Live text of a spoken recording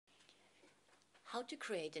How to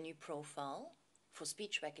create a new profile for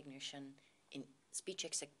speech recognition in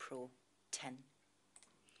SpeechExec Pro 10.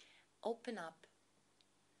 Open up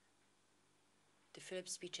the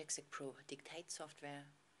Philips SpeechExec Pro Dictate software.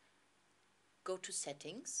 Go to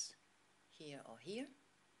Settings, here or here.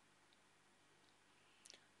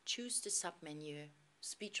 Choose the submenu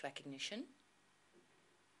Speech Recognition.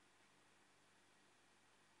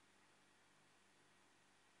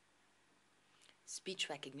 Speech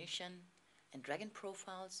recognition and Dragon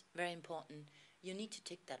profiles, very important. You need to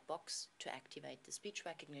tick that box to activate the speech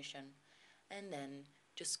recognition, and then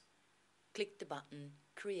just click the button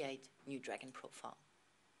Create New Dragon Profile.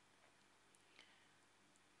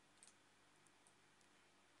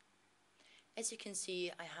 As you can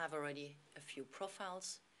see, I have already a few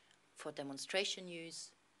profiles for demonstration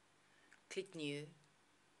use. Click New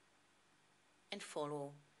and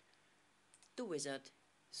follow the wizard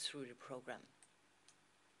through the program.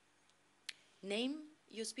 Name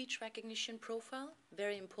your speech recognition profile,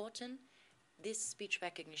 very important. This speech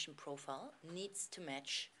recognition profile needs to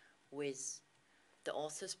match with the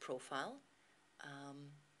author's profile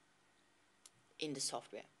in the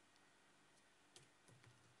software.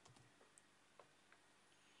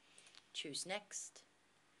 Choose Next.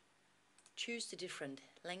 Choose the different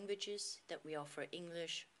languages that we offer: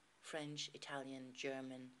 English, French, Italian,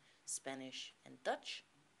 German, Spanish and Dutch.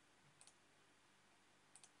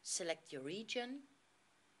 Select your region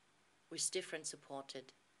with different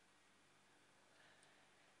supported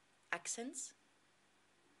accents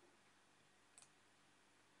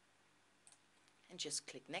and just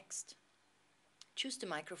click Next. Choose the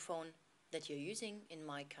microphone that you're using. In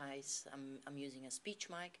my case, I'm using a speech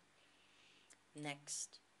mic.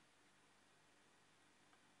 Next.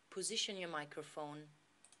 Position your microphone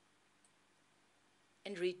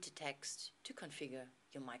and read the text to configure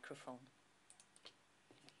your microphone.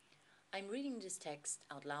 I'm reading this text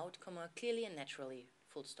out loud, clearly and naturally,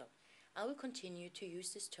 full stop. I will continue to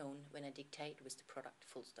use this tone when I dictate with the product,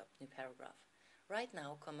 full stop, new paragraph. Right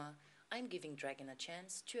now, I'm giving Dragon a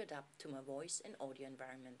chance to adapt to my voice and audio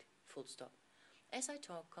environment, full stop. As I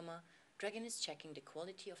talk, Dragon is checking the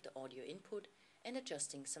quality of the audio input and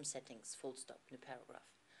adjusting some settings, full stop, new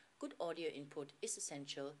paragraph. Good audio input is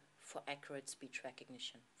essential for accurate speech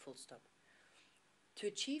recognition, full stop. To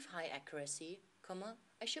achieve high accuracy,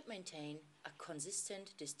 I should maintain a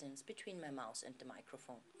consistent distance between my mouse and the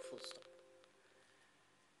microphone, full stop.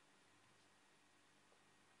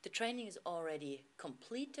 The training is already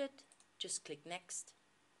completed. Just click Next.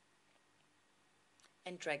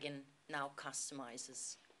 And Dragon now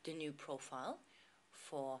customizes the new profile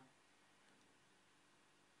for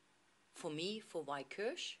me, for Y.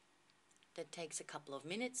 Kirsch. That takes a couple of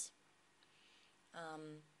minutes.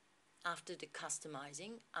 After the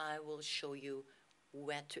customizing, I will show you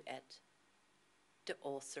where to add the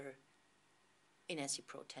author in SE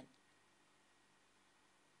Pro 10.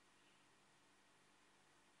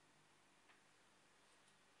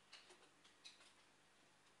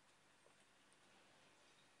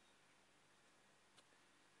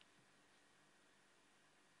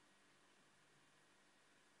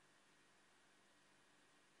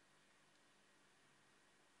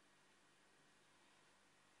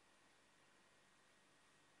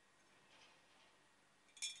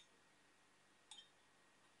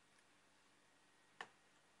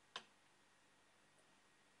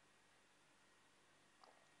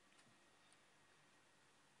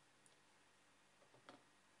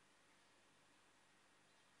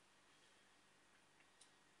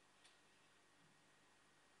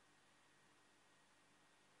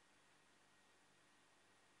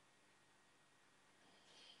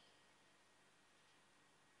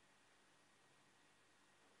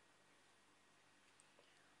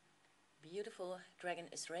 Beautiful, Dragon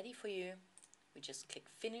is ready for you. We just click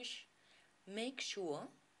Finish. Make sure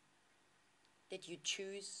that you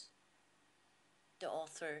choose the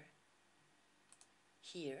author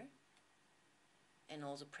here and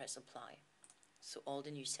also press Apply. So all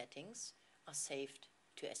the new settings are saved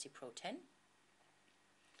to SE Pro 10.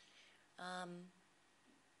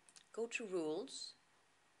 Go to Rules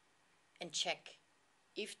and check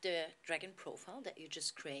if the Dragon profile that you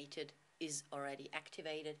just created is already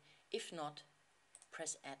activated. If not,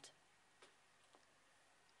 press Add.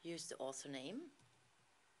 Use the author name.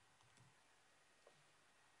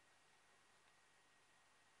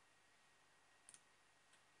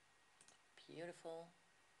 Beautiful.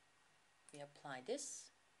 We apply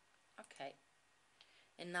this. Okay.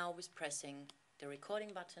 And now with pressing the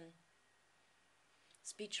recording button,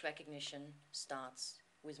 speech recognition starts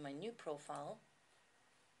with my new profile,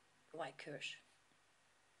 Y. Kirsch.